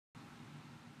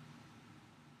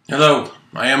Hello,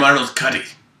 I am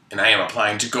Arnoldcutty, and I am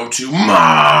applying to go to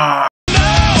Mars.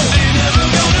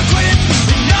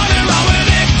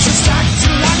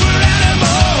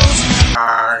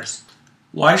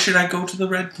 Why should I go to the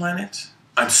red planet?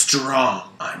 I'm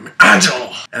strong, I'm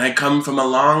agile, and I come from a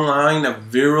long line of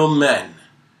virile men.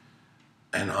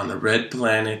 And on the red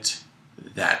planet,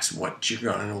 that's what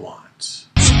you're gonna want.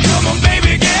 Come on,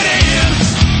 baby, get in.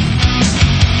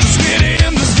 Just get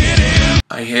in, just get in.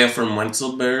 I hail from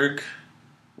Wenzelberg,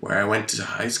 where I went to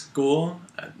high school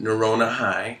at Nerona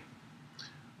High,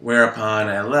 whereupon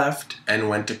I left and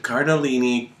went to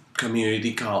Cardellini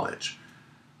Community College,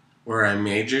 where I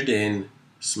majored in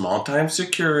small-time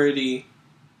security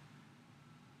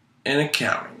and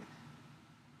accounting.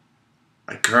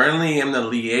 I currently am the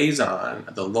liaison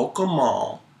at the local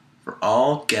mall for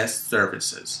all guest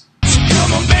services.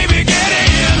 Come on, baby, get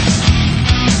in.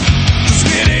 Just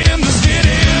get in, just get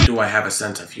in. Do I have a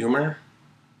sense of humor?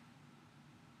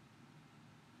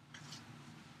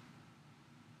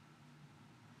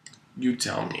 You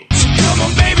tell me. Come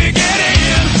on, baby, get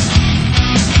in.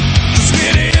 Just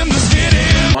get in, just get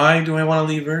in. Why do I want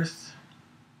to leave Earth?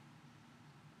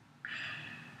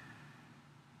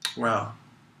 Well,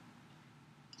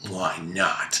 why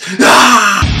not?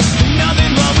 Ah!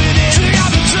 Nothing but with it.